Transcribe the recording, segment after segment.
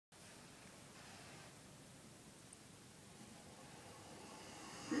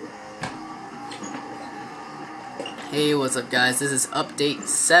Hey, what's up guys, this is update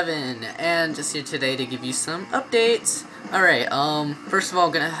 7, and just here today to give you some updates. Alright, first of all,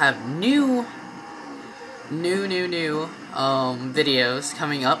 I'm gonna have new videos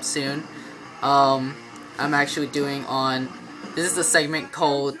coming up soon. I'm actually doing this is a segment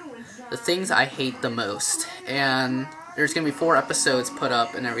called The Things I Hate the Most, and there's gonna be 4 episodes put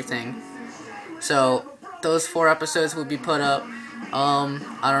up and everything. So, those 4 episodes will be put up, I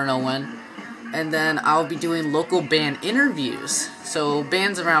don't know when. And then I'll be doing local band interviews. So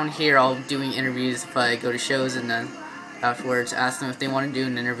bands around here, I'll be doing interviews if I go to shows, and then afterwards ask them if they want to do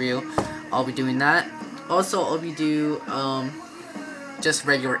an interview. I'll be doing that. Also, I'll be just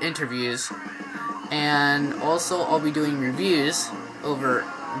regular interviews, and also I'll be doing reviews over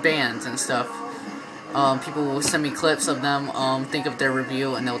bands and stuff. People will send me clips of them, think of their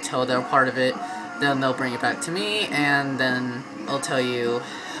review, and they'll tell their part of it. Then they'll bring it back to me, and then I'll tell you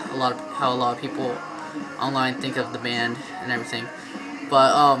how a lot of people online think of the band and everything.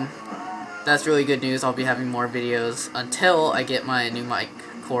 But that's really good news. I'll be having more videos until I get my new mic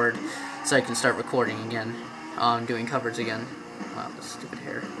cord so I can start recording again, doing covers again. Wow, this stupid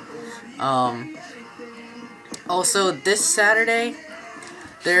hair. Also this Saturday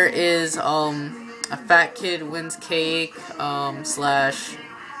there is a fat kid wins cake slash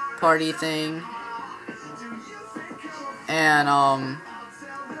party thing, and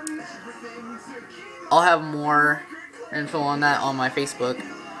I'll have more info on that on my Facebook,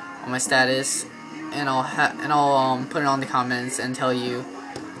 on my status, and I'll put it on the comments and tell you.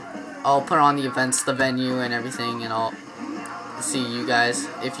 I'll put on the events, the venue, and everything, and I'll see you guys.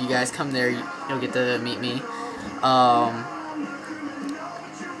 If you guys come there, you'll get to meet me.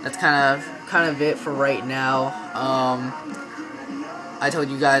 That's kind of it for right now. I told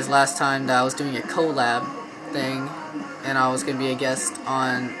you guys last time that I was doing a collab thing, and I was gonna be a guest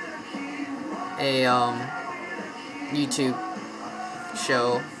on a YouTube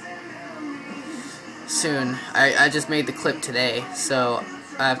show soon. I just made the clip today, so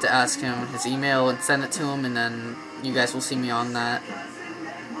I have to ask him his email and send it to him, and then you guys will see me on that.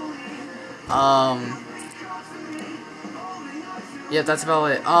 Yeah, that's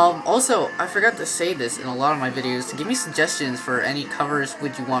about it. Also, I forgot to say this in a lot of my videos, to give me suggestions for any covers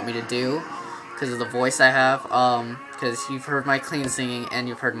would you want me to do, because of the voice I have, because you've heard my clean singing and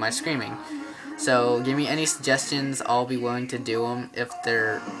you've heard my screaming. So, give me any suggestions. I'll be willing to do them if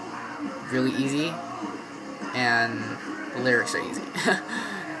they're really easy and the lyrics are easy.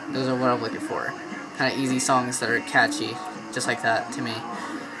 Those are what I'm looking for. Kind of easy songs that are catchy, just like that to me.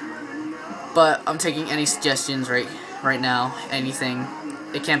 But I'm taking any suggestions right now. Anything.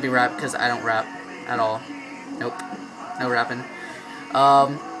 It can't be rap because I don't rap at all. Nope. No rapping.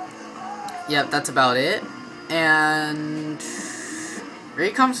 Yeah, that's about it. And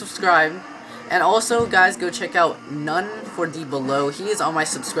rate, comment, subscribe. And also, guys, go check out None for the Below. He is on my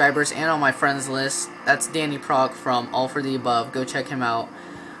subscribers and on my friends list. That's Danny Proc from All for the Above. Go check him out.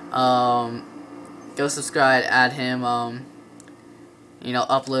 Go subscribe, add him, you know,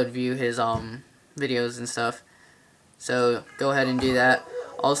 upload, view his, videos and stuff. So, go ahead and do that.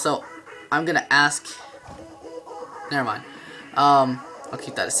 Also, I'm gonna ask... Never mind. I'll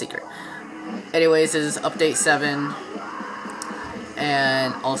keep that a secret. Anyways, this is Update 7.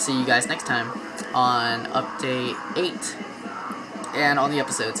 And I'll see you guys next time on Update 8 and on the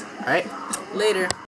episodes. Alright? Later.